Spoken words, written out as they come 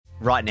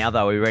Right now,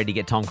 though, are we ready to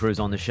get Tom Cruise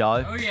on the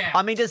show? Oh, yeah.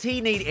 I mean, does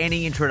he need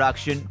any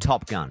introduction?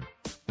 Top Gun,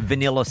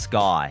 Vanilla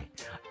Sky.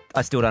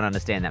 I still don't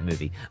understand that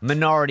movie.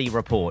 Minority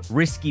Report,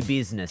 Risky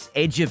Business,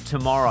 Edge of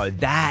Tomorrow.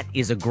 That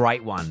is a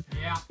great one.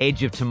 Yeah.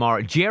 Edge of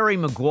Tomorrow. Jerry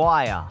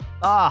Maguire.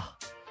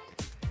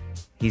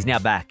 He's now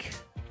back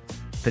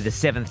for the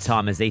 7th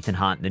time as Ethan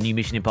Hunt. The new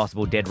Mission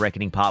Impossible Dead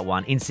Reckoning Part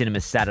 1 in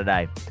cinemas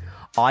Saturday.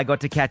 I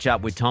got to catch up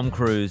with Tom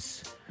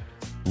Cruise.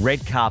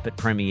 Red carpet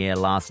premiere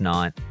last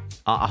night.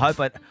 I hope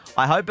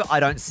I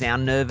don't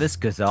sound nervous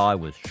because I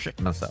was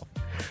shitting myself.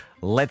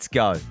 Let's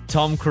go.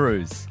 Tom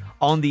Cruise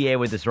on the air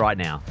with us right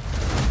now.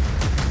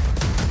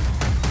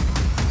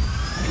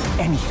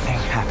 Anything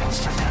happens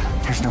to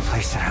them, there's no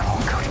place that I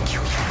won't go to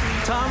kill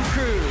you. Tom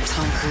Cruise.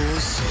 Tom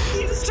Cruise.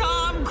 It's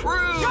Tom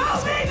Cruise.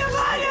 Show me the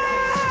money!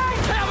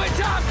 Tell me,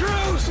 Tom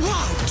Cruise.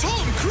 Wow,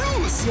 Tom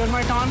Cruise! You're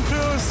my Tom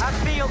Cruise. I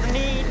feel the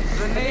need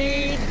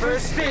for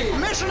speed.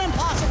 Mission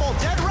Impossible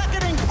Dead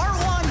Reckoning Part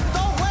 1,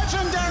 the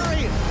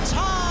legendary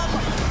Tom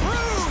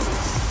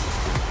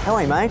Cruise! How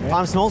are you, mate?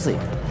 I'm Smallsy.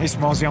 Hey,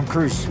 Smallsy, I'm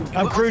Cruise.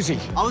 I'm Cruisy.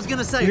 I was going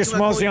to say... You're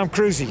Smallsy, I'm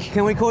Cruisy.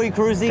 Can we call you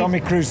Cruisy? Call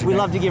me Cruisy, We man.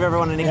 love to give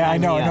everyone a nickname. Yeah, I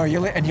know,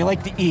 here. and you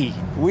like the E.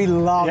 We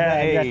love Yeah,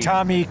 that. yeah,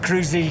 Tommy,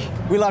 Cruisy.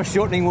 We love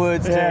shortening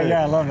words too.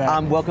 Yeah, I love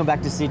that. Welcome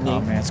back to Sydney.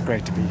 Oh, man, it's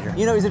great to be here.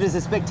 You know, is it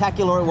as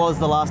spectacular it was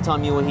the last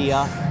time you were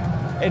here?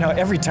 You know,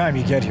 every time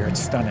you get here,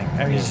 it's stunning.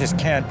 I mean, you just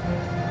can't...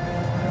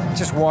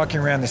 Just walking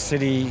around the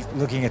city,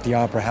 looking at the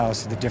Opera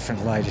House, the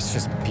different light, it's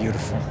just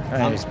beautiful.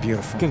 I mean, it's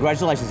beautiful.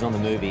 Congratulations on the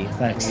movie.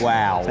 Thanks.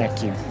 Wow.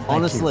 Thank you. Thank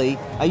Honestly,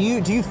 do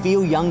you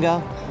feel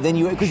younger than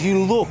you? Because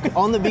you look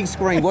on the big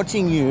screen,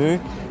 watching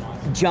you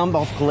jump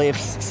off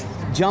cliffs,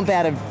 jump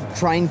out of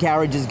train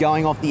carriages,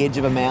 going off the edge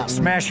of a mountain.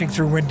 Smashing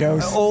through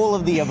windows. All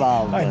of the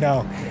above. I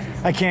know.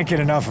 I can't get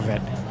enough of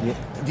it. Yeah.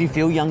 Do you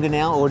feel younger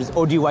now, or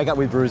do you wake up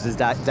with bruises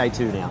day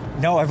 2 now?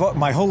 No,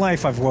 my whole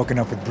life I've woken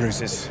up with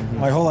bruises.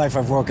 My whole life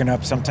I've woken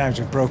up sometimes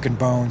with broken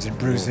bones and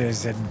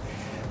bruises, and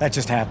that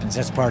just happens.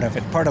 That's part of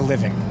it, part of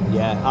living.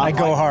 Yeah. I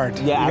go hard.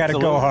 Yeah, You got to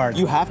go hard.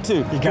 You have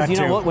to. got you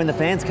know to. what? When the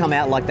fans come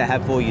out like they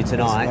have for you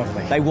tonight,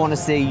 lovely. they want to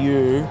see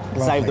you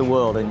save the Lovely.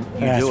 world, and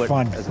you Yeah, do it's it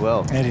fun. as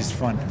well. It is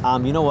fun.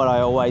 You know what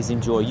I always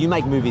enjoy? You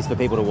make movies for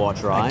people to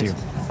watch, right?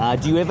 I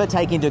do. Do you ever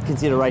take into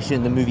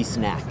consideration the movie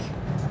snack?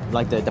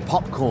 Like the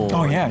popcorn?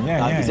 Oh, yeah.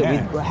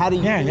 How do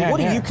you, what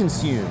do Yeah. you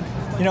consume?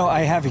 You know,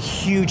 I have a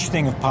huge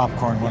thing of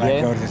popcorn when I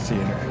Yeah? go to the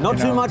theater. Not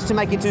you too know? much to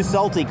make it too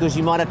salty, because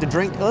you might have to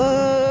drink.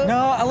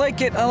 No, I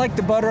like it. I like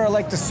the butter. I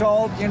like the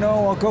salt. You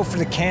know, I'll go for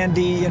the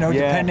candy. You know,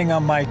 Yeah. depending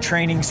on my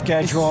training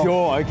schedule.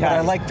 Sure, okay. But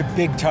I like the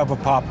big tub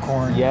of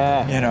popcorn.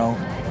 Yeah. You know,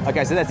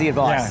 Okay, so that's the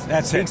advice. Yeah,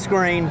 that's Big it.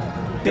 screen,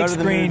 big go to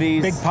the screen,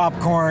 movies. big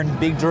popcorn,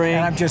 Big drink.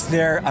 and I'm just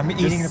there. I'm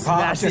eating the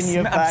popcorn. smashing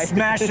your I'm face.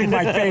 smashing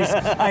my face.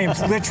 I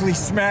am literally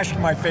smashing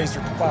my face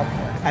with the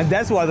popcorn. And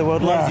that's why the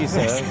world loves you,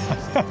 Yeah.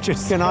 sir.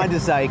 Just Can I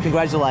just say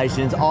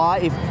congratulations? If part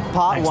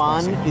Thanks,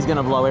 1 Marcy. is going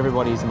to blow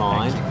everybody's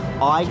mind,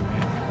 Thank you,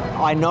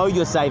 man. I know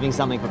you're saving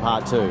something for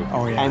part 2.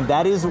 Oh, yeah. And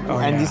that is,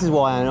 yeah. this is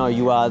why I know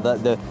you are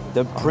the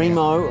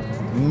primo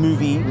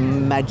movie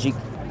magic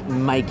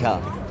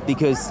maker.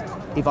 Because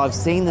if I've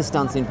seen the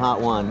stunts in part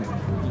 1,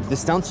 the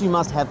stunts you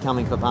must have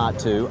coming for part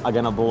 2 are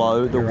going to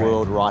blow the You're right.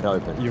 world right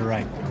open. You're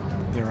right.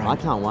 You're right. I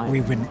can't wait.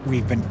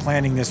 We've been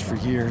planning this for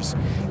years,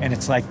 and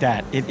it's like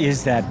that. It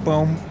is that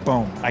boom,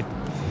 boom. I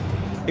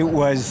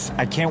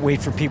can't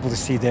wait for people to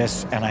see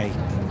this, and I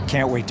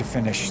can't wait to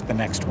finish the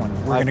next one.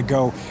 We're going to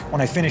go, when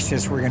I finish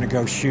this, we're going to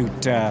go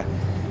shoot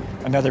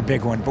another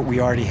big one, but we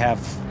already have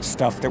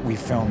stuff that we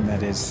filmed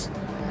that is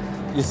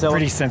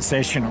pretty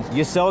sensational.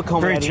 You're so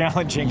accommodating. Very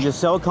challenging. You're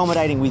so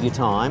accommodating with your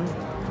time,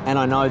 and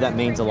I know that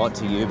means a lot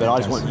to you, but I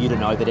just want you to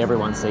know that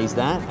everyone sees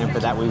that, and for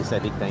that we say a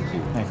big thank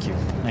you. Thank you.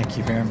 Thank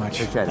you very much.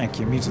 Appreciate it. Thank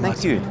you. It means a lot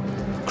Thank to you.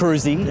 me.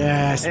 Cruisy.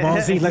 Yeah,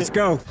 Smallsy, let's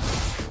go.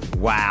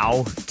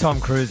 Wow, Tom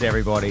Cruise,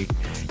 everybody.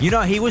 You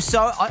know, he was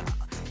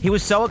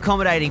so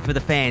accommodating for the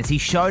fans. He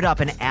showed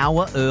up an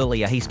hour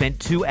earlier. He spent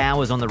 2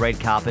 hours on the red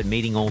carpet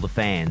meeting all the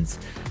fans.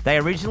 They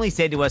originally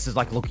said to us,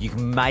 look, you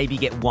can maybe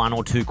get 1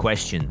 or 2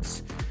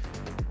 questions.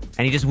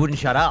 And he just wouldn't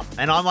shut up.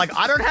 And I'm like,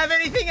 I don't have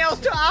anything else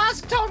to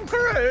ask Tom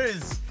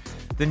Cruise.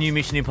 The new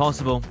Mission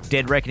Impossible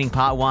Dead Reckoning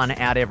Part 1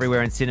 out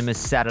everywhere in cinemas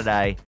Saturday.